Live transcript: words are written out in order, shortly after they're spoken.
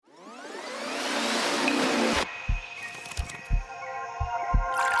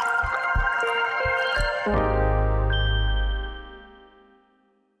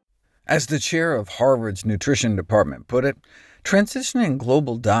As the chair of Harvard's nutrition department put it, transitioning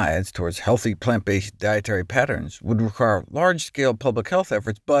global diets towards healthy plant-based dietary patterns would require large-scale public health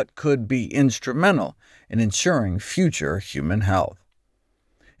efforts, but could be instrumental in ensuring future human health.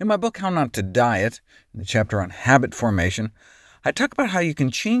 In my book How Not to Diet, in the chapter on habit formation, I talk about how you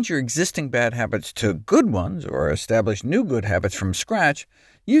can change your existing bad habits to good ones, or establish new good habits from scratch,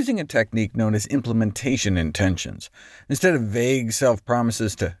 using a technique known as implementation intentions. Instead of vague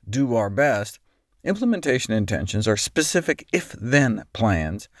self-promises to do our best, implementation intentions are specific if-then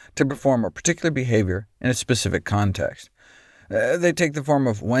plans to perform a particular behavior in a specific context. They take the form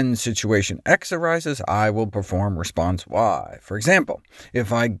of when situation X arises, I will perform response Y. For example,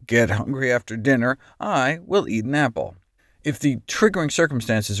 if I get hungry after dinner, I will eat an apple. If the triggering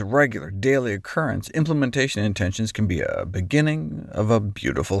circumstance is a regular, daily occurrence, implementation intentions can be a beginning of a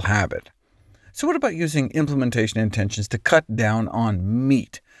beautiful habit. So what about using implementation intentions to cut down on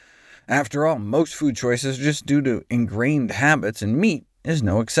meat? After all, most food choices are just due to ingrained habits, and meat is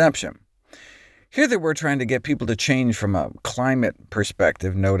no exception. Here they were trying to get people to change from a climate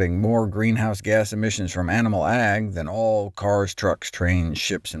perspective, noting more greenhouse gas emissions from animal ag than all cars, trucks, trains,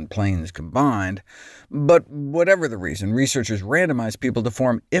 ships, and planes combined. But whatever the reason, researchers randomized people to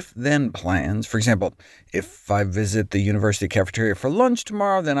form if-then plans. For example, if I visit the university cafeteria for lunch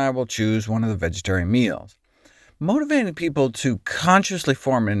tomorrow, then I will choose one of the vegetarian meals. Motivating people to consciously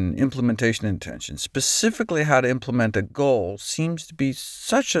form an implementation intention, specifically how to implement a goal, seems to be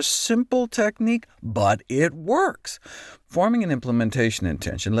such a simple technique, but it works. Forming an implementation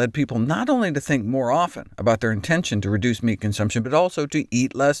intention led people not only to think more often about their intention to reduce meat consumption, but also to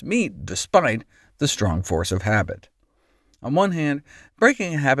eat less meat, despite the strong force of habit. On one hand,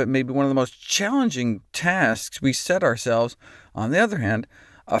 breaking a habit may be one of the most challenging tasks we set ourselves. On the other hand,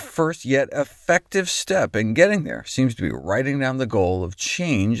 a first yet effective step in getting there seems to be writing down the goal of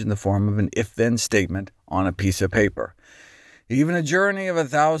change in the form of an if-then statement on a piece of paper. Even a journey of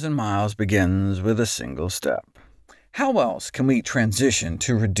 1,000 miles begins with a single step. How else can we transition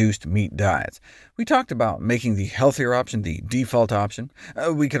to reduced meat diets? We talked about making the healthier option the default option.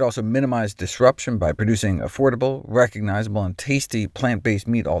 We could also minimize disruption by producing affordable, recognizable, and tasty plant-based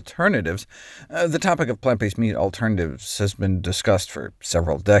meat alternatives. The topic of plant-based meat alternatives has been discussed for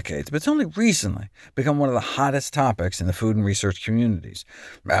several decades, but it's only recently become one of the hottest topics in the food and research communities.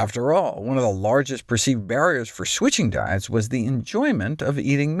 After all, one of the largest perceived barriers for switching diets was the enjoyment of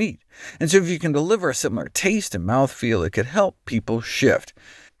eating meat. And so if you can deliver a similar taste and mouthfeel, it could help people shift.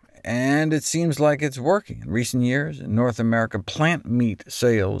 And it seems like it's working. In recent years, in North America, plant meat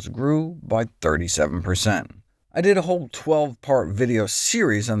sales grew by 37%. I did a whole 12-part video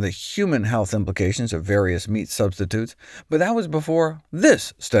series on the human health implications of various meat substitutes, but that was before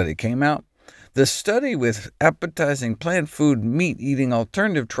this study came out. The study with appetizing plant food meat-eating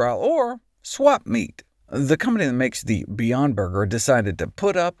alternative trial, or Swap Meat. The company that makes the Beyond Burger decided to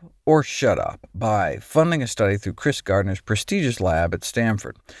put up or shut up by funding a study through Chris Gardner's prestigious lab at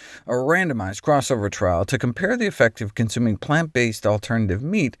Stanford, a randomized crossover trial to compare the effect of consuming plant-based alternative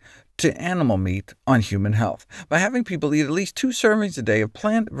meat to animal meat on human health, by having people eat at least 2 servings a day of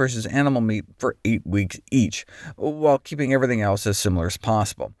plant versus animal meat for 8 weeks each, while keeping everything else as similar as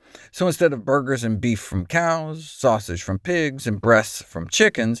possible. So instead of burgers and beef from cows, sausage from pigs, and breasts from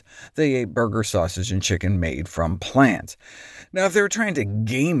chickens, they ate burger, sausage, and chicken made from plants. Now, if they were trying to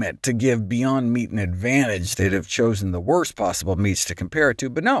game it to give Beyond Meat an advantage, they'd have chosen the worst possible meats to compare it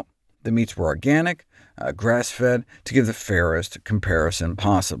to, but no. The meats were organic, grass-fed, to give the fairest comparison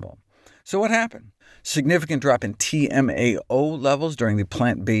possible. So what happened? Significant drop in TMAO levels during the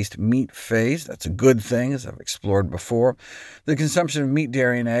plant-based meat phase. That's a good thing, as I've explored before. The consumption of meat,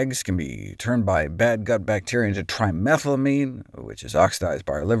 dairy, and eggs can be turned by bad gut bacteria into trimethylamine, which is oxidized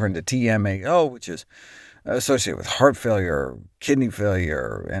by our liver, into TMAO, which is associated with heart failure, kidney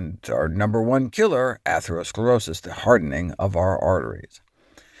failure, and our #1 killer, atherosclerosis, the hardening of our arteries.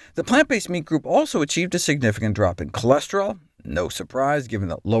 The plant-based meat group also achieved a significant drop in cholesterol. No surprise, given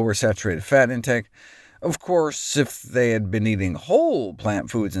the lower saturated fat intake. Of course, if they had been eating whole plant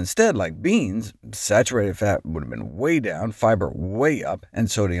foods instead, like beans, saturated fat would have been way down, fiber way up,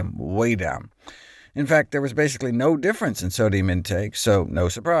 and sodium way down. In fact, there was basically no difference in sodium intake, so no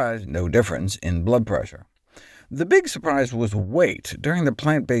surprise, no difference in blood pressure. The big surprise was weight. During the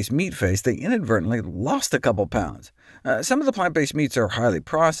plant-based meat phase, they inadvertently lost a couple pounds. Some of the plant-based meats are highly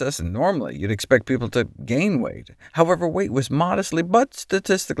processed, and normally you'd expect people to gain weight. However, weight was modestly but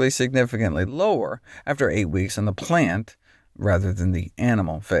statistically significantly lower after 8 weeks on the plant rather than the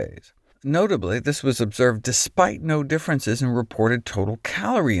animal phase. Notably, this was observed despite no differences in reported total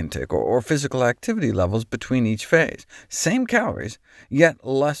calorie intake or physical activity levels between each phase. Same calories, yet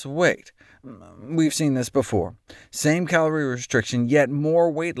less weight. We've seen this before. Same calorie restriction, yet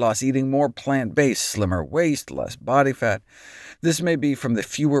more weight loss, eating more plant-based, slimmer waist, less body fat. This may be from the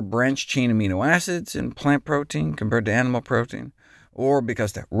fewer branched-chain amino acids in plant protein compared to animal protein, or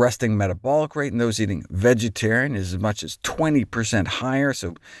because the resting metabolic rate in those eating vegetarian is as much as 20% higher,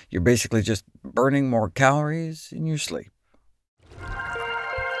 so you're basically just burning more calories in your sleep.